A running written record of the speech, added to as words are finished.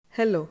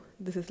Hello,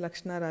 this is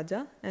Lakshna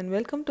Raja and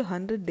welcome to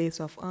 100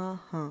 Days of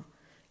Aha.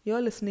 You're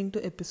listening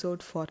to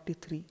episode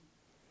 43.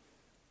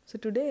 So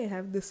today I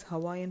have this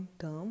Hawaiian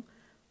term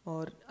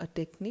or a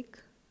technique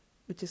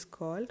which is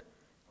called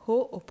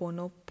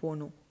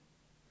Ho'oponopono.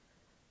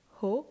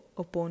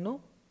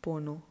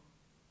 Ho'oponopono.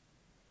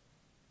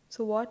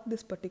 So what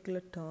this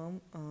particular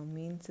term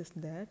means is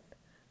that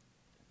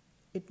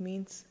it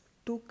means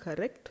to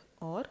correct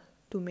or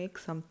to make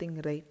something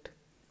right.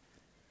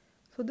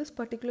 So this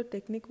particular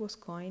technique was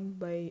coined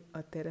by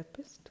a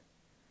therapist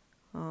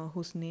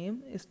whose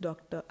name is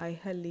Dr.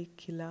 Aihali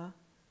Kila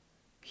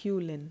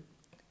Hulin.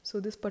 So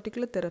this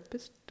particular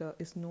therapist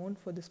is known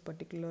for this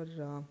particular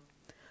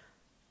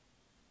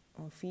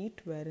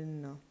feat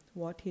wherein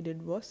what he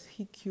did was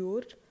he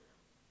cured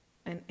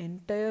an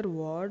entire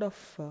ward of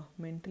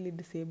mentally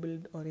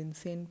disabled or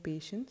insane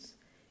patients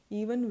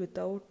even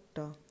without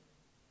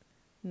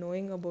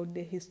knowing about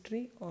their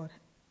history or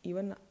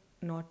even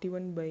not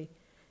even by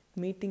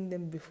meeting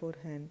them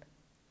beforehand.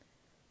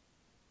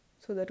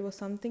 So that was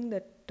something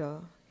that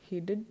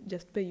he did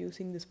just by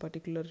using this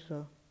particular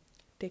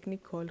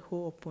technique called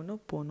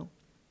Ho'oponopono.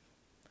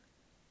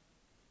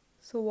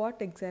 So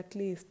what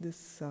exactly is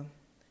this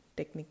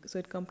technique? So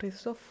it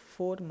comprises of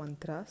 4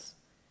 mantras,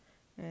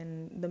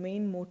 and the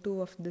main motto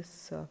of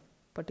this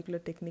particular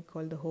technique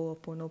called the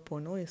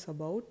Ho'oponopono is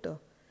about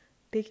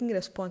taking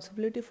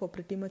responsibility for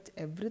pretty much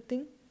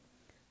everything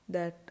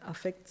that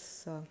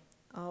affects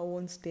our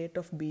own state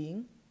of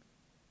being.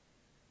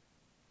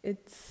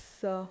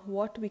 It's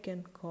what we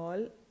can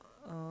call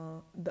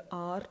the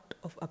art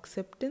of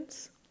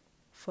acceptance,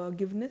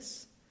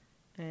 forgiveness,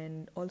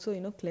 and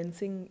also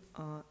cleansing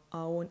our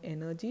own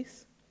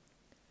energies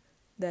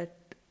that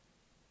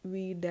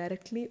we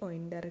directly or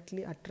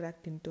indirectly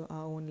attract into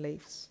our own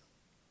lives.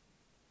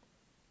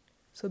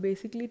 So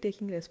basically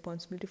taking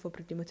responsibility for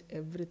pretty much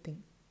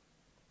everything.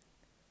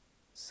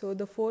 So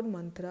the 4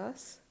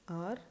 mantras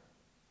are: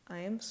 I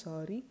am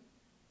sorry,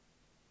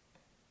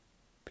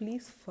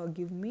 please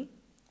forgive me,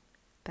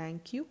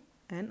 thank you,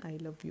 and I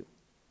love you.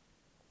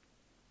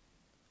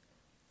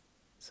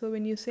 So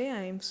when you say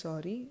I am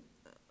sorry,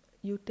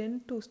 you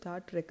tend to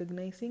start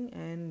recognizing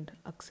and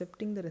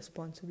accepting the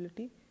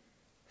responsibility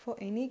for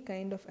any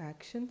kind of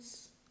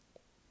actions,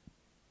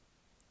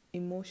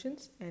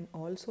 emotions, and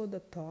also the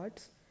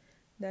thoughts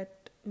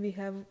that we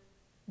have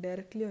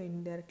directly or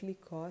indirectly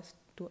caused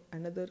to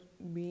another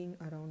being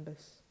around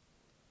us.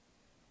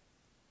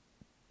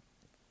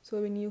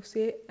 So when you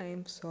say I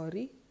am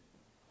sorry,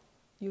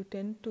 you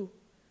tend to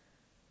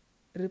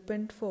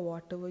repent for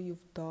whatever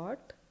you've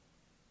thought,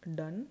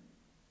 done,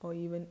 or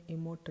even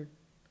emoted.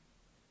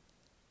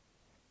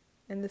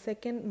 And the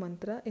second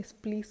mantra is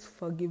please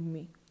forgive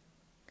me.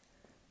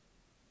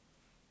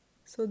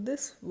 So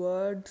these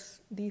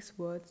words,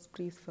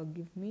 please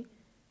forgive me,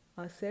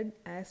 are said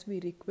as we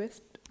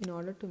request in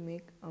order to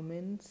make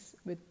amends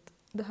with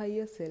the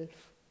higher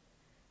self.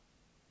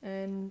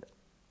 And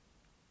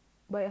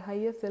by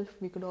higher self,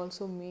 we could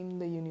also mean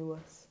the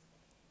universe.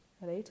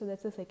 Right? So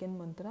that's the second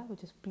mantra,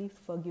 which is please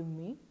forgive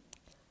me.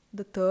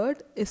 The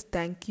third is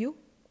thank you.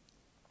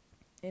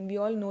 And we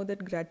all know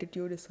that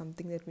gratitude is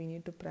something that we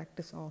need to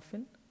practice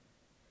often.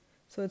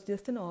 So it's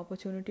just an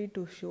opportunity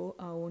to show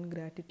our own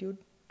gratitude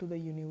to the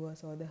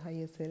universe or the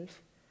higher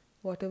self,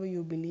 whatever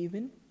you believe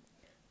in.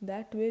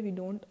 That way we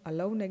don't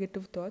allow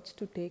negative thoughts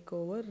to take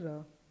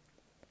over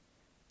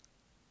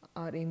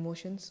our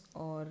emotions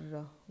or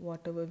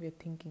whatever we're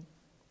thinking.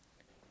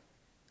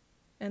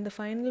 And the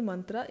final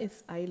mantra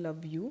is I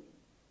love you.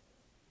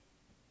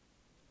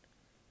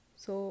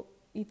 So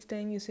each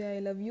time you say I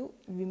love you,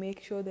 we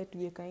make sure that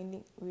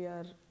we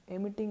are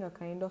emitting a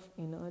kind of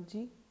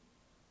energy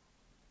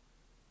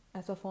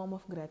as a form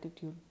of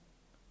gratitude.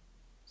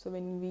 So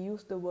when we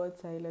use the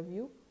words I love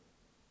you,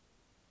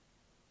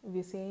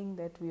 we're saying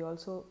that we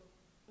also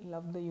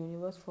love the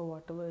universe for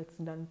whatever it's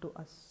done to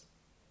us.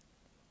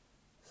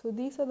 So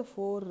these are the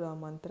 4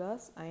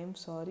 mantras: I am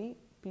sorry,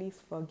 please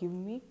forgive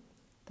me,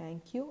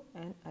 thank you,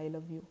 and I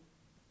love you.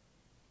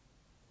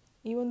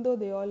 Even though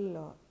they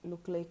all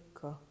look like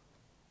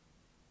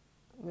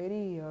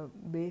very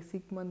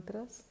basic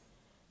mantras,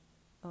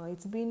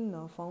 it's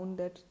been found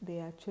that they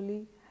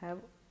actually have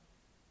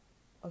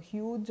a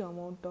huge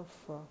amount of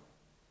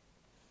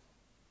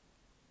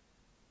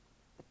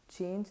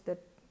change that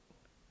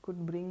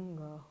could bring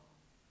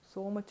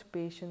so much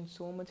patience,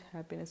 so much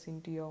happiness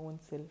into your own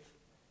self.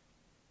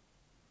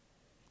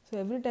 So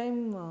every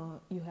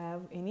time you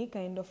have any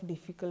kind of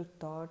difficult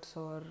thoughts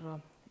or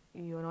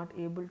you're not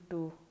able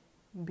to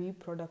be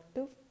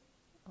productive,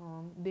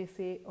 they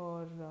say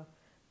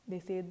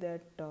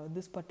that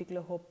this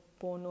particular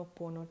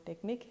Ho'oponopono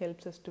technique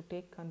helps us to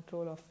take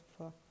control of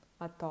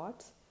our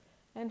thoughts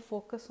and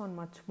focus on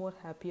much more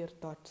happier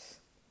thoughts.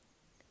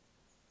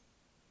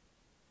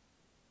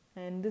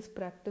 And this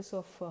practice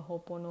of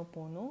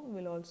Ho'oponopono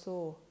will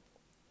also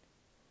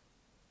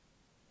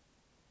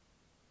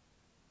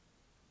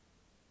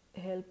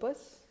help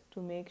us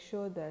to make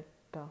sure that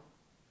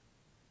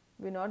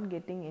we're not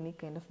getting any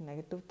kind of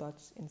negative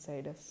thoughts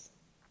inside us.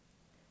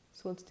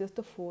 So it's just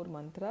the 4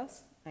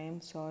 mantras. I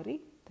am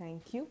sorry,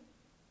 thank you,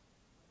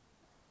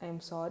 I am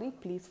sorry,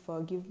 please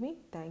forgive me,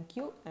 thank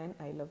you, and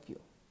I love you.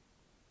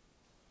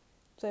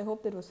 So I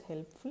hope that was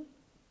helpful.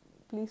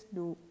 Please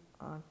do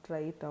try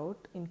it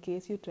out. In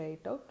case you try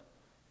it out,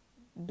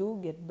 do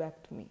get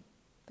back to me.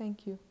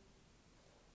 Thank you.